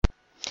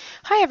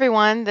Hi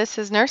everyone, this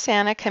is Nurse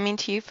Anna coming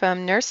to you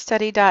from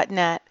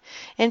nursestudy.net,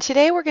 and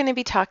today we're going to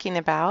be talking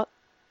about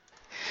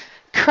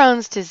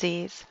Crohn's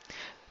disease.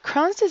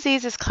 Crohn's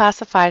disease is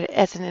classified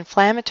as an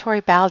inflammatory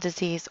bowel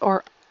disease,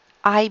 or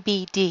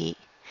IBD.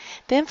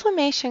 The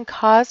inflammation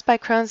caused by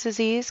Crohn's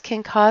disease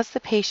can cause the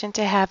patient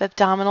to have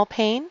abdominal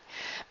pain,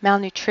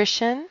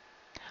 malnutrition,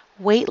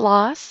 weight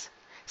loss,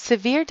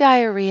 severe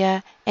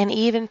diarrhea, and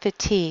even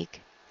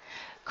fatigue.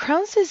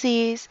 Crohn's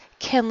disease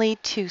can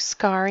lead to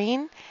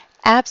scarring,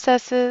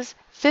 abscesses,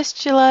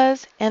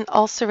 fistulas, and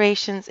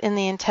ulcerations in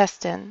the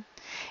intestine.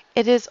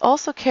 It is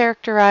also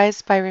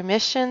characterized by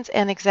remissions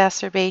and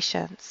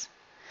exacerbations.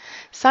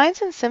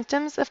 Signs and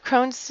symptoms of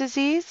Crohn's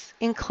disease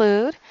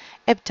include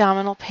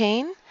abdominal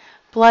pain,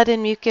 blood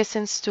and mucus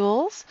in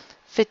stools,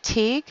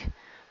 fatigue,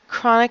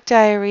 chronic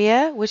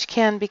diarrhea, which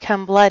can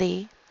become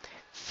bloody,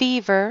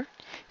 fever,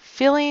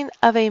 feeling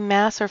of a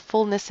mass or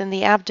fullness in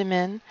the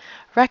abdomen,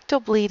 rectal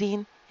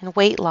bleeding, and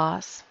weight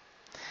loss.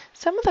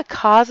 Some of the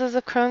causes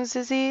of Crohn's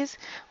disease,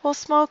 well,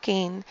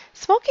 smoking.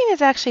 Smoking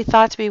is actually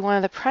thought to be one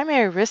of the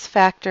primary risk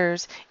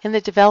factors in the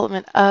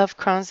development of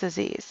Crohn's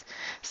disease.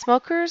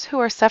 Smokers who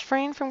are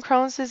suffering from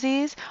Crohn's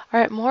disease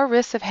are at more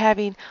risk of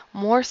having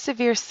more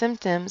severe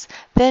symptoms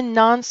than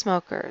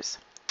non-smokers.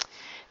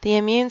 The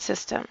immune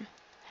system.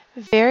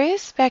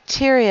 Various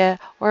bacteria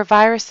or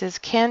viruses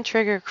can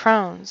trigger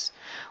Crohn's.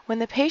 When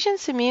the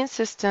patient's immune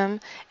system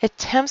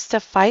attempts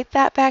to fight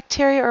that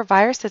bacteria or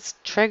virus that's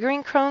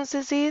triggering Crohn's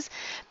disease,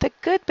 the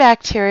good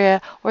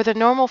bacteria or the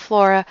normal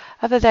flora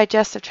of the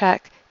digestive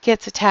tract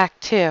gets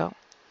attacked too.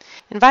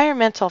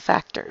 Environmental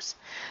factors.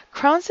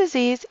 Crohn's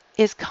disease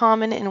is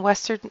common in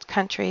Western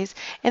countries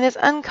and is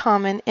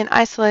uncommon in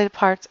isolated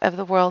parts of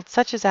the world,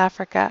 such as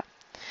Africa.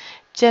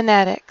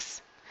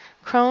 Genetics.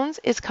 Crohn's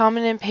is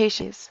common in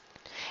patients.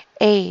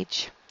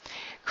 Age.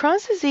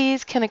 Crohn's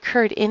disease can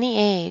occur at any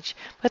age,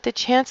 but the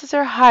chances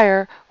are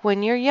higher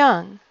when you're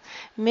young.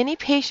 Many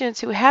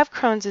patients who have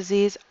Crohn's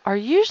disease are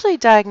usually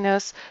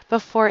diagnosed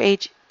before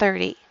age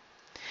 30.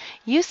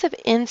 Use of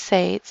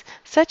NSAIDs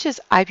such as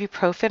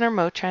ibuprofen or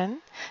Motrin,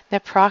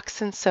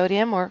 naproxen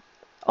sodium, or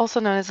also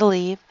known as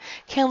Aleve,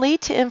 can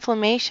lead to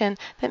inflammation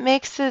that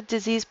makes the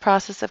disease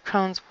process of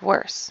Crohn's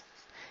worse.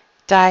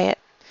 Diet.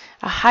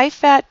 A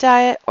high-fat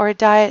diet or a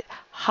diet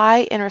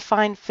high in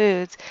refined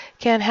foods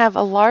can have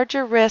a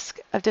larger risk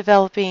of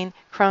developing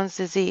Crohn's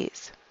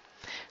disease.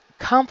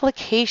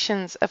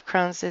 Complications of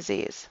Crohn's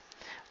disease.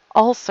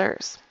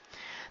 Ulcers.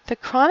 The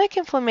chronic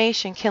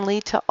inflammation can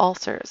lead to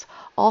ulcers.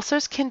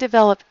 Ulcers can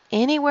develop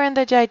anywhere in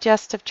the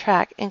digestive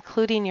tract,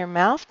 including your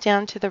mouth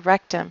down to the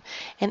rectum,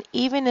 and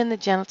even in the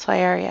genital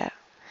area.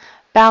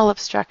 Bowel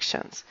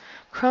obstructions.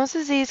 Crohn's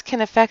disease can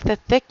affect the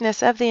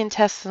thickness of the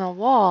intestinal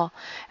wall.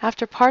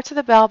 After parts of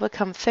the bowel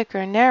become thicker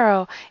and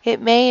narrow,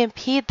 it may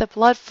impede the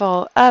blood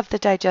flow of the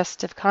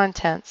digestive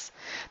contents.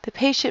 The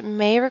patient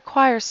may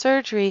require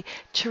surgery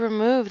to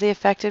remove the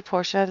affected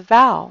portion of the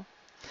bowel.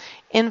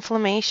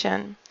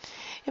 Inflammation.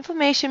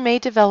 Inflammation may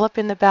develop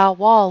in the bowel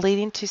wall,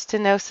 leading to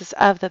stenosis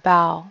of the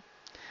bowel.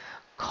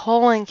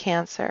 Colon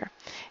cancer.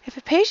 If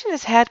a patient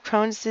has had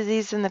Crohn's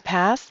disease in the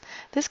past,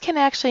 this can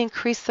actually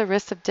increase the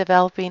risk of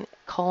developing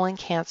colon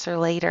cancer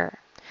later.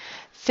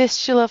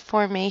 Fistula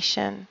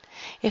formation.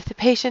 If the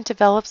patient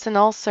develops an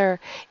ulcer,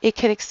 it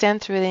could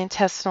extend through the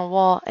intestinal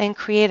wall and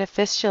create a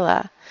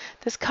fistula.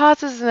 This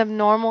causes an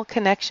abnormal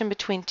connection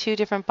between two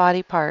different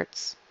body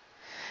parts.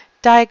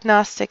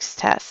 Diagnostics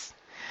tests.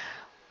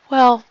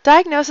 Well,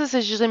 diagnosis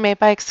is usually made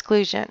by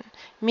exclusion,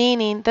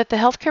 meaning that the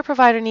healthcare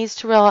provider needs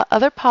to rule out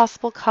other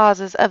possible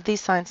causes of these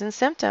signs and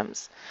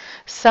symptoms.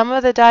 Some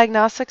of the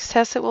diagnostics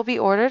tests that will be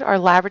ordered are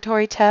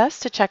laboratory tests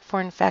to check for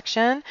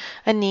infection,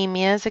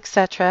 anemias,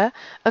 etc.,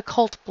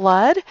 occult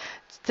blood.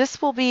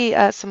 This will be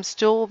some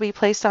stool will be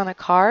placed on a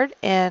card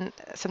and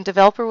some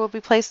developer will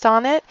be placed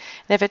on it.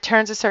 And if it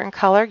turns a certain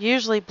color,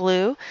 usually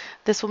blue,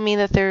 this will mean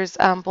that there's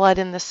blood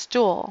in the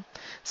stool.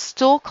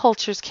 Stool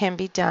cultures can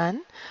be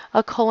done.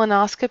 A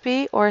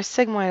colonoscopy or a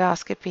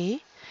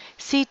sigmoidoscopy,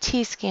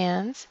 CT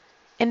scans,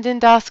 and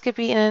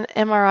endoscopy and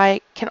an MRI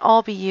can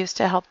all be used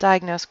to help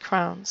diagnose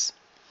Crohn's.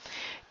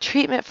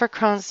 Treatment for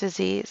Crohn's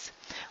disease.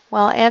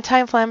 Well,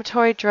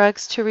 anti-inflammatory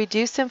drugs to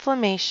reduce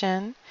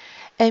inflammation,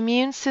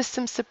 immune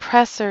system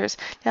suppressors.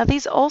 Now,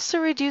 these also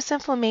reduce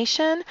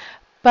inflammation,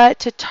 but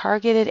to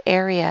targeted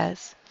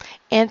areas.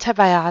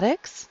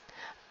 Antibiotics,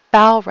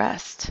 bowel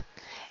rest,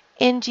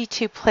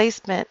 NG2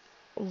 placement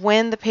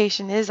when the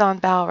patient is on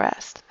bowel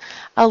rest.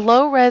 A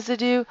low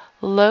residue,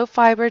 low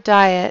fiber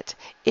diet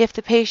if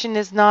the patient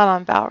is not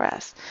on bowel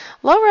rest.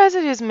 Low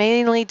residue is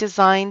mainly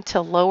designed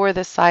to lower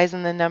the size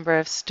and the number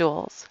of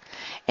stools.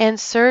 And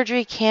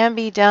surgery can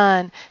be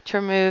done to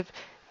remove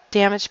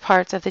damaged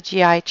parts of the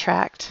GI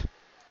tract.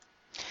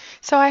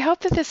 So I hope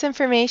that this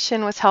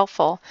information was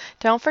helpful.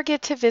 Don't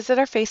forget to visit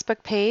our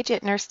Facebook page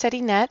at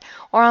NurseStudyNet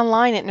or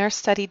online at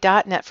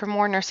nursestudy.net for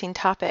more nursing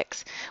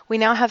topics. We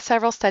now have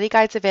several study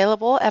guides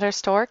available at our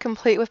store,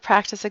 complete with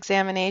practice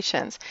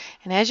examinations.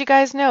 And as you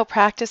guys know,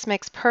 practice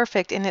makes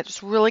perfect, and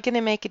it's really going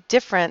to make a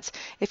difference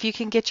if you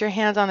can get your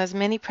hands on as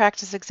many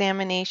practice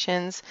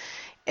examinations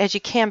as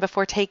you can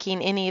before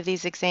taking any of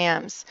these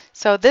exams.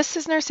 So this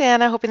is Nurse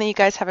Anna, hoping that you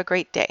guys have a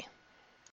great day.